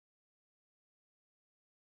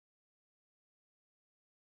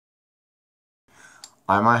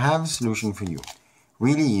I might have a solution for you.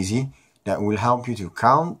 Really easy, that will help you to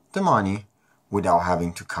count the money without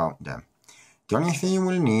having to count them. The only thing you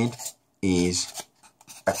will need is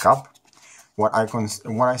a cup. What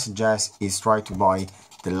I suggest is try to buy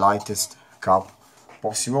the lightest cup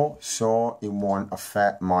possible, so it won't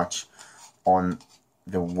affect much on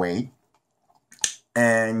the weight.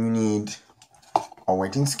 And you need a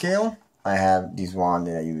weighting scale. I have this one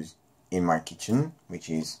that I use in my kitchen, which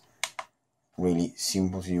is really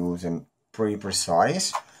simple to use and pretty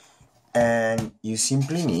precise. And you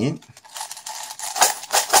simply need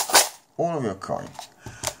all of your coins.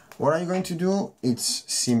 What are you going to do? It's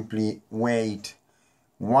simply weight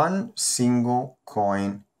one single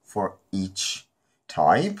coin for each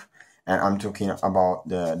type, and I'm talking about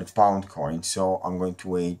the pound coin. So I'm going to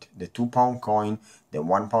weight the £2 coin, the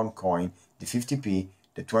 £1 coin, the 50p,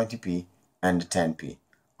 the 20p, and the 10p.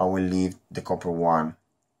 I will leave the copper one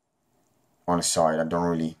on the side. I don't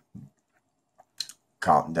really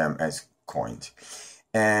count them as coins.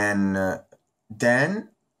 And then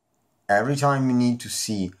every time you need to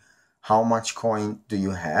see how much coin do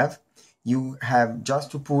you have just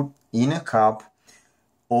to put in a cup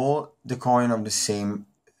all the coin of the same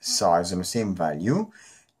size and the same value,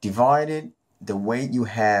 divided the weight you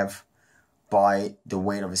have by the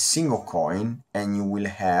weight of a single coin, and you will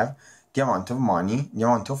have the amount of money, the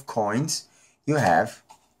amount of coins you have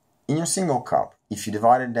in your single cup. If you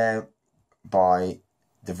divided that by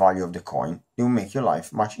the value of the coin, it will make your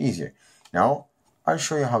life much easier. Now I'll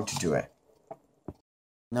show you how to do it.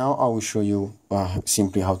 Now I will show you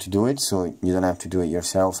simply how to do it, so you don't have to do it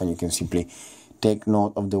yourself, and you can simply take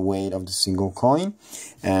note of the weight of the single coin.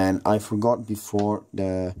 And I forgot before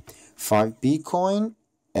the 5p coin,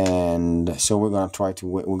 and so we're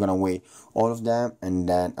gonna weigh all of them, and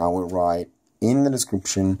then I will write in the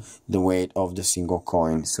description the weight of the single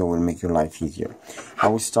coin, so it will make your life easier. I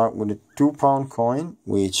will start with the £2 coin,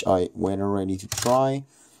 which I weighed already to try,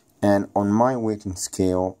 and on my weighting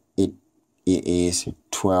scale it is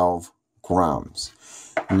 12 grams.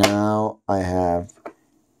 Now I have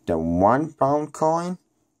the £1 coin,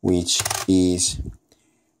 which is,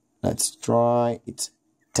 let's try, it's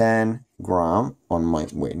 10 gram on my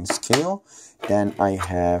weighing scale. Then I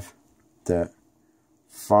have the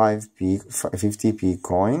 50p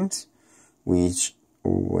coins, which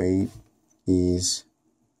weight is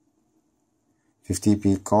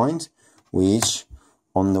 50p coins, which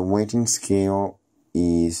on the weighting scale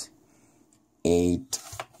is 8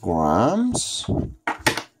 grams.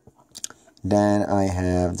 Then I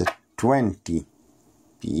have the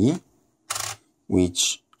 20p,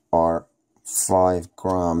 which are 5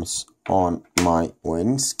 grams on my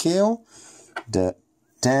weighing scale. The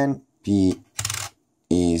 10p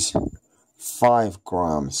is 5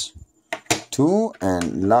 grams too,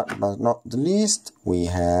 and last but not the least, we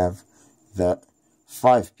have the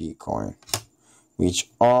 5p coin, which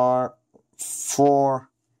are 4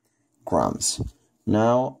 grams.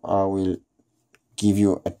 Now I will give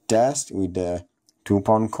you a test with the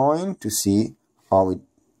 £2 coin to see how it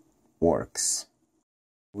works.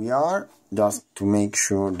 Just to make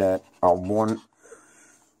sure that I won't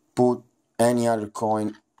put any other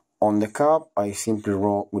coin on the cup, I simply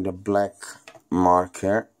wrote with a black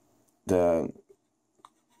marker the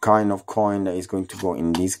kind of coin that is going to go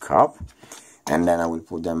in this cup, and then I will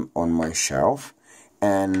put them on my shelf.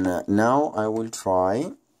 And now I will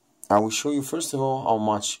show you first of all how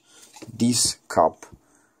much this cup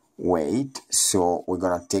weight. So we're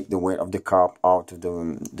gonna take the weight of the cup out of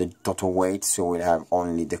the total weight, so we'll have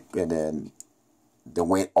only the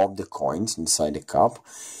weight of the coins inside the cup.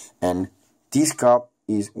 And this cup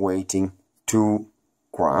is weighing 2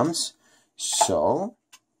 grams, so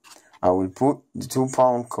I will put the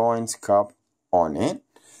 £2 coins cup on it,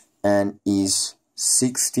 and is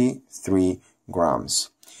 63 grams.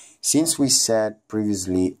 Since we said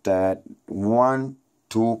previously that one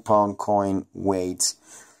 £2 coin weighs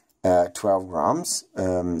 12 grams,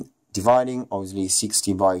 dividing obviously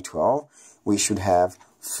 60 by 12, we should have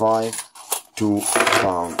 5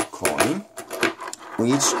 £2 coin,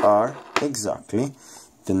 which are exactly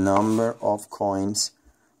the number of coins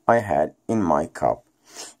I had in my cup.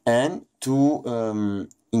 And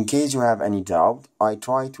in case you have any doubt, I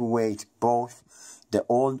try to weight both the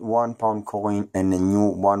old £1 coin and the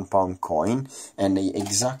new £1 coin, and they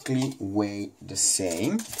exactly weigh the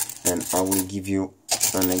same. And I will give you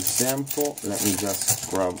an example. Let me just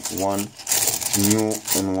grab one new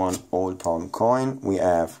and one old pound coin. We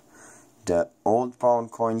have the old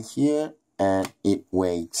pound coin here, and it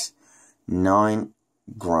weighs 9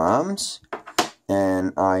 grams.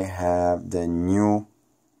 And I have the new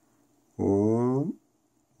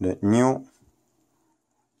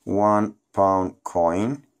 £1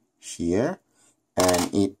 coin here,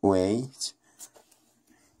 and it weighs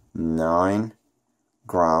 9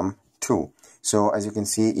 gram too. So as you can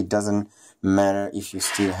see, it doesn't matter if you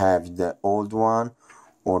still have the old one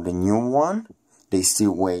or the new one, they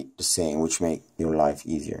still weigh the same, which make your life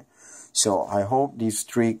easier. So I hope this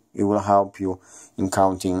trick, it will help you in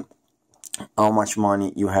counting how much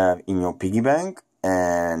money you have in your piggy bank,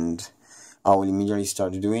 and I will immediately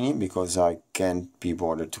start doing it because I can't be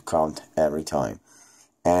bothered to count every time.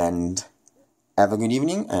 And have a good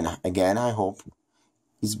evening, and again I hope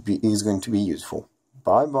it's going to be useful.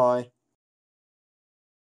 Bye bye.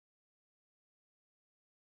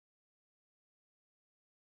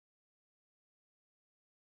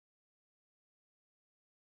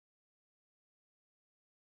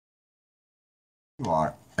 You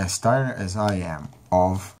are as tired as I am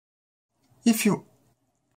of if you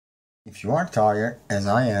are tired as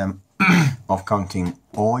I am of counting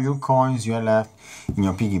all your coins you have left in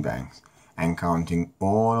your piggy banks and counting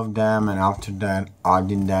all of them, and after that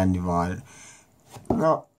adding them divided,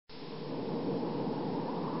 no.